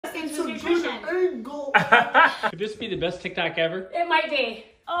your goal. Could this be the best TikTok ever? It might be.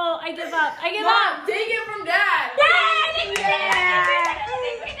 Oh, I give up. I give up. Take it from Dad. Yeah, I think we did it. I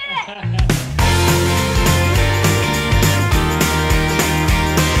think we did it.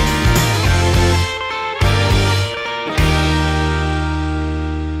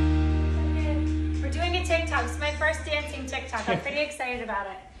 TikTok. It's my first dancing TikTok. I'm pretty excited about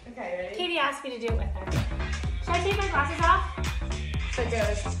it. Okay, ready? Katie asked me to do it with her. Should I take my glasses off? So it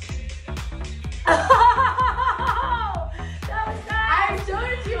goes. Oh, that was nice. I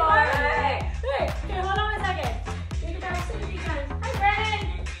showed it to you already. Wait, okay, hold on a second. You can back to the few times. Hi, Brennan.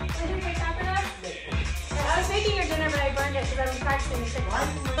 Want to do a TikTok with us? I was making your dinner, but I burned it because I was practicing the TikTok.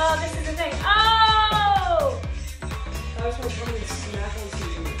 Oh, this is the thing. Oh! I was going to come and snack on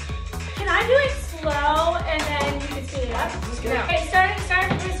TV. Can I do it slow and then you can speed it up? No. Okay, start.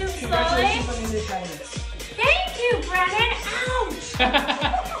 Let's do it slowly. Thank you, Brennan. Ouch!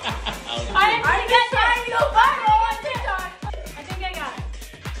 I didn't get trying to go viral on TikTok. I think I got it.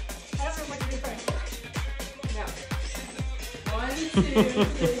 I don't know what to do first. No. 1, 2,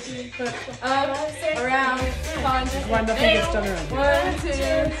 3, 4. Up, around, on. Why nothing gets done around here? 1, 2,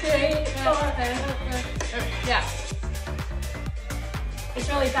 3, 4. Yeah. It's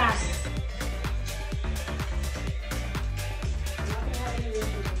really fast.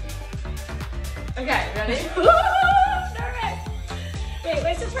 Okay, ready? Nervous. Wait,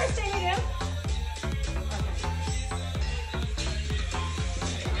 what's the first thing you do?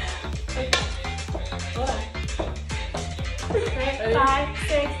 Okay. Hold on. 3, 5,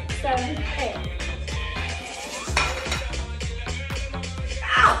 6, 7, 8.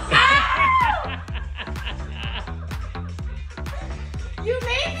 Ow! Ow! You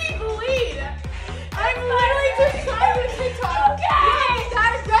made me bleed. I'm literally just trying to TikTok. Okay.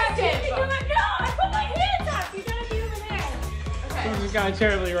 That aggressive. No, I put my hands up. You gotta be over there. Okay. This has gone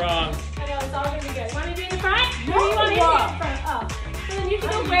terribly wrong. I know, it's all gonna be good. You wanna do it in the front? No, you want to do it in the front. Oh. So then you can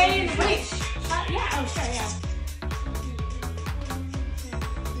go way in the front. Yeah, oh, sure, yeah.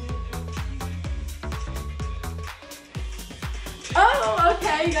 Oh,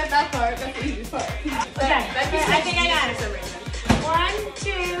 okay, you got that part. That's the easiest part. Okay, I think I got it. 1,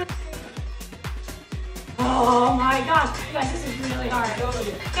 2. Oh my gosh, you guys, this is really hard. Okay,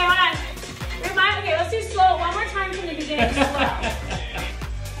 hold on. Okay, let's do slow. One more time from the beginning, slow.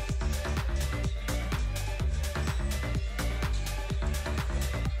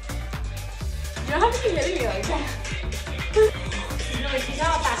 You don't have to be hitting me like that. You know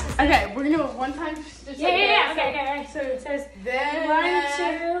how fast this is. Okay, we're gonna do it one time. Just Yeah. Okay, alright. So it says then 1,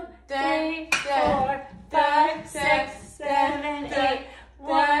 2, 3, 4, 5, 6, 7, 8.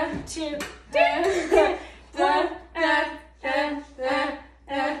 1, 2, 3, 4, 5, 6.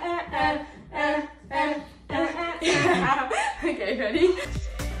 Okay, ready?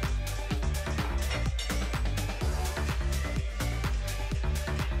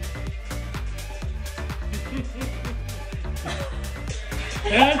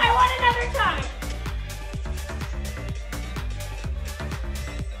 I want another time.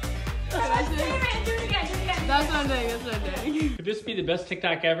 Do it again. That's what I'm doing. That's what I'm doing. Could this be the best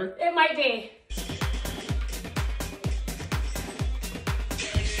TikTok ever? It might be.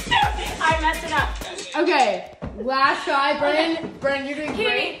 I messed it up. Okay, last try, Brennan. Okay. Brennan, you're doing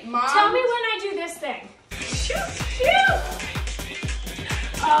great. Mom, tell me when I do this thing. Shoot!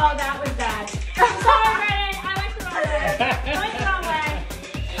 Oh, that was bad. I'm sorry, Brennan. I went the wrong way. I went the wrong way.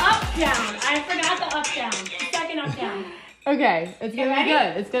 Up, down. I forgot the up, down. Second up, down. Okay, it's gonna be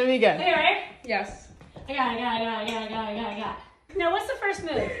good. It's gonna be good. Okay, ready? Yes. I got it. Now, what's the first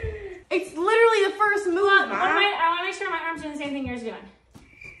move? It's literally the first move. I want to make sure my arm's doing the same thing yours doing.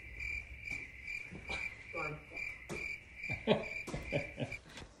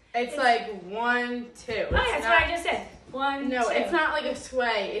 It's like 1, 2. Oh, yeah, that's what I just said. 1, No, 2. it's not like a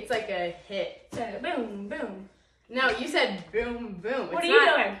sway. It's like a hit. So, boom, boom. No, you said boom, boom. What are you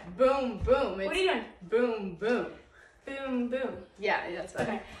doing? Boom, boom. It's What are you doing? boom, boom. Boom, boom. Yeah, that's right.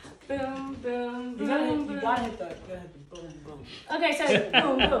 Okay. Boom, boom, boom, You boom. gotta hit that. You gotta hit the boom, boom. Okay, so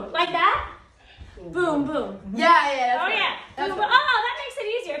boom, boom. Like that? Boom, boom. Yeah, that's Oh, right. yeah. That's Boom, right. boom. Oh, that makes it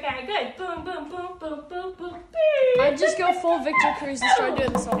easier. Okay, good. Boom, boom, boom, boom, boom, boom, boom. I'd just go full Victor Cruz and start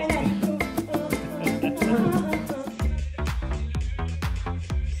doing this all the And time. then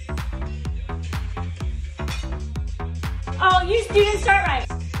oh, you didn't start right.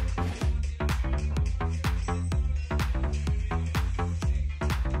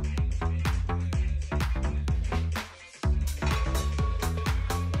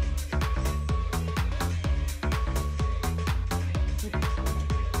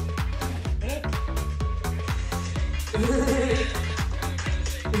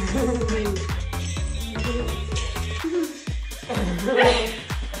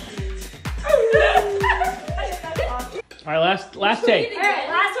 All right, last take. All right,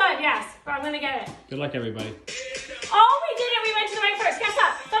 last one, yes. But I'm gonna get it. Good luck, everybody. Oh, we did it. We went to the right first. Catch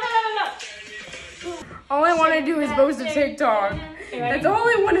up. Go. All I want to do is post a TikTok. That's all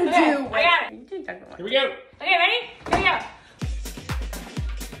I want to do. I got it. Here we go. Okay, ready? Here we go.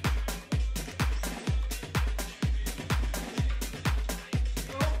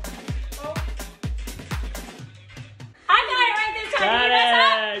 I got it right this time. Did you mess up?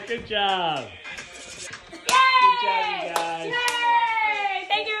 Got it. Good job. Yay! Good job, you guys. Yay!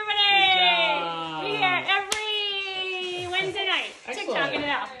 Thank you, everybody. Good job. We're here every Wednesday night. TikToking it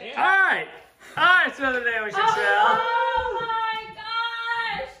out. Yeah. All right. It's another day we should sell. Oh my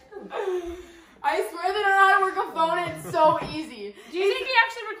gosh! I swear they don't know how to work a phone. It's so easy. Do you think he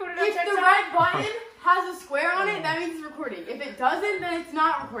actually recorded on If TikTok? the red button has a square on it, that means it's recording. If it doesn't, then it's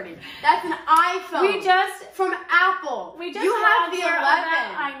not recording. That's an iPhone. We just from Apple. you have have the for 11.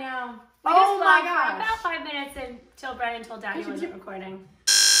 I know. We Oh just my vlogged gosh. for about 5 minutes until Brennan told Dad he wasn't recording.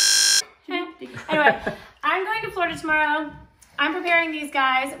 Anyway, I'm going to Florida tomorrow. I'm preparing these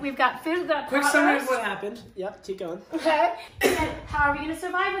guys. We've got food. We've got Quick pot summary of roast. what happened. Yep, keep going. Okay. And then, how are we going to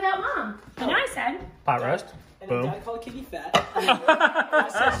survive without Mom? And I said, Pot roast. And Boom. then Dad called Kitty fat. I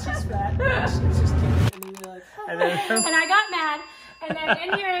said she's fat. She's just kidding. And then you're like, oh. And then, and I got mad. And then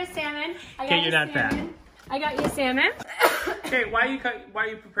in here is salmon. I got Okay, you you're not fat. salmon. I got you salmon. Okay, why are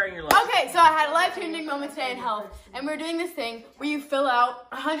you preparing your lunch? Okay, so I had a life-changing moment today in health, and we're doing this thing where you fill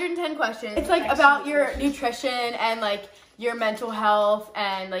out 110 questions. It's like about your nutrition and like your mental health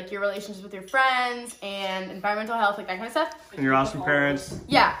and like your relationships with your friends and environmental health, like that kind of stuff. and your awesome parents.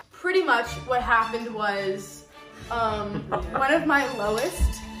 Yeah, pretty much what happened was one of my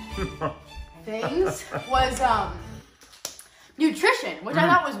lowest things was nutrition, which I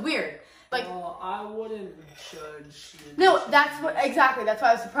thought was weird. Like, Well, I wouldn't judge you. no, that's why I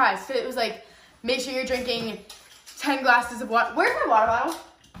was surprised. So it was like, make sure you're drinking 10 glasses of water. Where's my water bottle?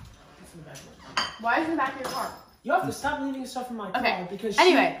 It's in the back of my car. Why is it in the back of your car? You have to stop leaving stuff in my car Okay. because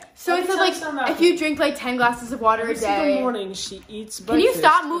Anyway, so it says like, if you drink like 10 glasses of water a every single day. morning she eats Can breakfast. you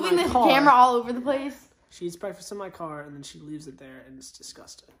stop in moving my the car. camera all over the place? She eats breakfast in my car and then she leaves it there and it's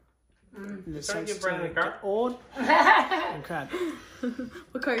disgusting. And it Trying to starts get Brennan to the car? get old and crabby.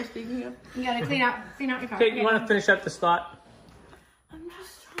 What car are you speaking of? You gotta clean out your car. Okay, you want to finish up this thought?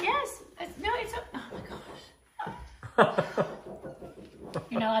 Yes. No, it's oh my gosh.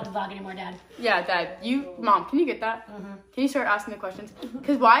 You're not allowed to vlog anymore, Dad. Yeah, Dad. Mom, can you get that? Can you start asking the questions?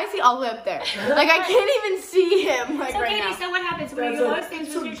 Because why is he all the way up there? Like, I can't even see him, like, So, right Katie, now. so what happens when you lose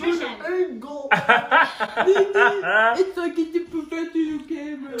things with nutrition? Angle. It's like it's a professional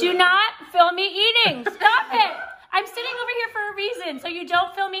camera. Do not film me eating. Stop it. I'm sitting over here for a reason, so you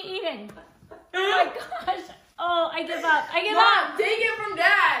don't film me eating. Oh my gosh. Oh, I give up. I give Mom, up. take it from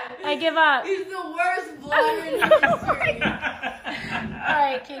Dad. I give up. He's the worst vlogger in history. All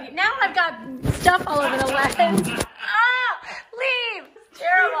right, Katie. Now I've got stuff all over the lens. Leave. It's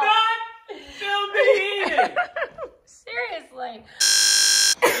terrible. Film me eating. Seriously.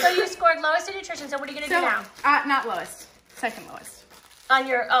 So you scored lowest in nutrition. So what are you gonna do now? Not lowest. Second lowest. On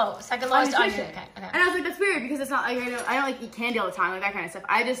your second lowest on your nutrition. okay. And I was like, that's weird because it's not like I don't like eat candy all the time, like that kind of stuff.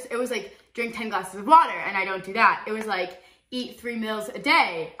 It was like drink 10 glasses of water, and I don't do that. It was like eat 3 meals a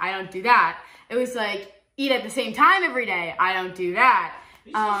day. I don't do that. It was like eat at the same time every day. I don't do that.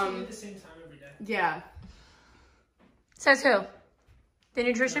 You supposed to eat at the same time every day. Yeah. Says who? The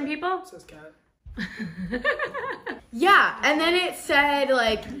nutrition people? Says Cat. Yeah, and then it said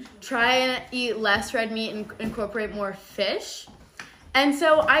like try and eat less red meat and incorporate more fish. And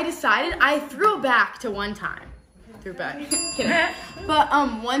so I decided I threw it back to one time. Threw it back. Kidding. But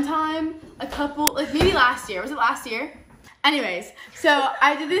one time, like maybe last year. Was it last year? Anyways, so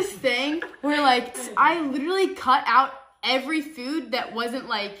I did this thing where like I literally cut out every food that wasn't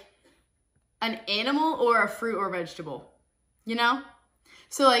like an animal or a fruit or vegetable. You know?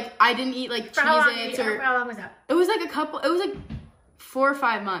 So like I didn't eat like For how long, Cheez-Its for or how long was that? it was like 4 or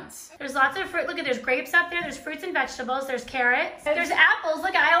 5 months. There's lots of fruit. Look at, there's grapes up there. There's fruits and vegetables. There's carrots. There's apples.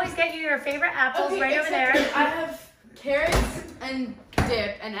 Look, I always get you your favorite apples right over there. I have carrots and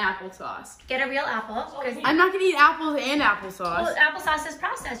dip and applesauce. Get a real apple. Because I'm not gonna eat apples and applesauce. well, applesauce is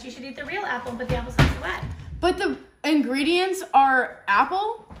processed. You should eat the real apple and put the applesauce away. But the ingredients are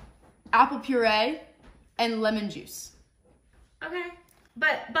apple puree, and lemon juice. Okay.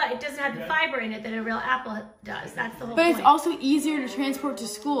 But it doesn't have the fiber in it that a real apple does. That's the whole But point. it's also easier to transport to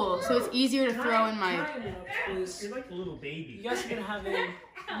school, so it's easier to throw in my... You're like a little baby. You guys are gonna have a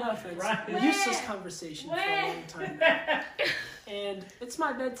useless conversation for a long time. and it's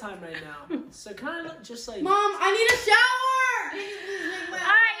my bedtime right now. So kind of just like. Mom, I need a shower! All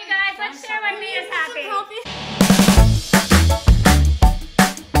right, you guys, let's share what made us happy.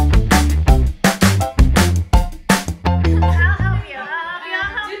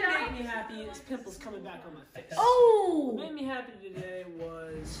 Didn't make me happy is pimples coming back on my face. Oh! What made me happy today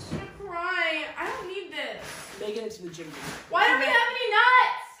was Crying. I don't need this. making it to the gym today. Why don't we have any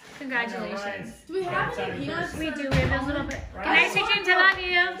nuts? Congratulations. Do we have any peanuts? We do. We have those little bit. Good night, sweet dreams. I love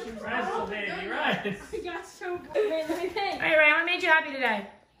you. Ryan's still baby, right? I got so good. Wait, let me think. All right, Ryan, what made you happy today?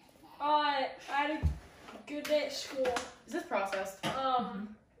 I had a good day at school. Is this processed?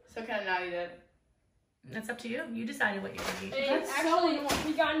 So can I not eat it? That's up to you. You decided what you're going to eat. And actually,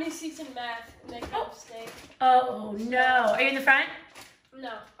 we got new seats in math. And they got a mistake. Oh, no. Are you in the front?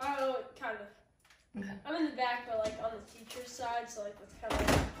 No. Oh, kind of. Okay. I'm in the back, but like on the teacher's side, so like that's kind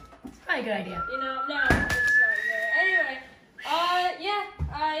of. It's probably a good idea. You know, no, it's not good. Anyway, yeah,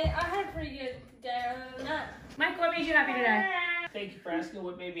 I had a pretty good day other than that. Mike, what made you happy today? Thank you for asking.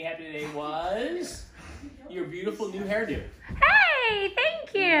 What made me happy today was your beautiful new hairdo. Hey,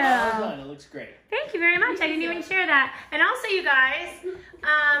 thank you. Well done. It looks great. Thank you very much. I didn't even share that. And also, you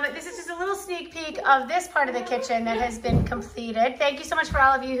guys, this is just a little sneak peek of this part of the kitchen that has been completed. Thank you so much for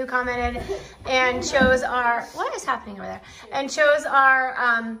all of you who commented and chose our, what is happening over there? And chose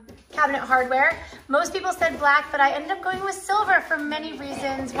our cabinet hardware. Most people said black, but I ended up going with silver for many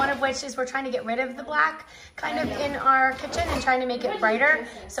reasons. One of which is we're trying to get rid of the black kind of in our kitchen and trying to make it brighter.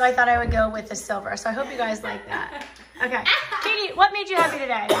 So I thought I would go with the silver. So I hope you guys like that. Okay. Katie, what made you happy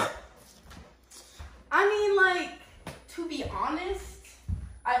today? I mean, like, to be honest,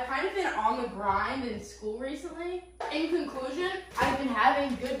 I've kind of been on the grind in school recently. In conclusion, I've been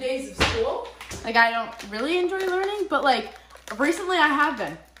having good days of school. Like, I don't really enjoy learning, but like, recently I have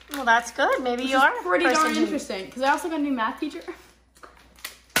been. Well, that's good. Maybe you are pretty darn interesting, because I also got a new math teacher.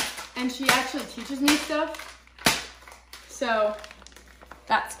 And she actually teaches me stuff. So,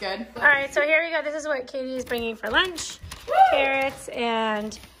 that's good. All right, so here we go. This is what Katie is bringing for lunch. Woo! Carrots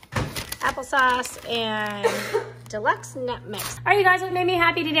and applesauce and deluxe nut mix. All right, you guys, what made me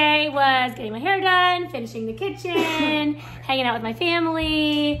happy today was getting my hair done, finishing the kitchen, hanging out with my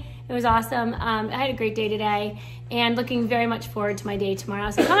family. It was awesome. I had a great day today and looking very much forward to my day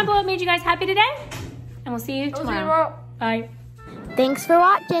tomorrow. So comment below what made you guys happy today, and we'll see you tomorrow. Bye. Thanks for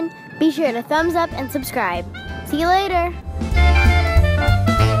watching. Be sure to thumbs up and subscribe. See you later.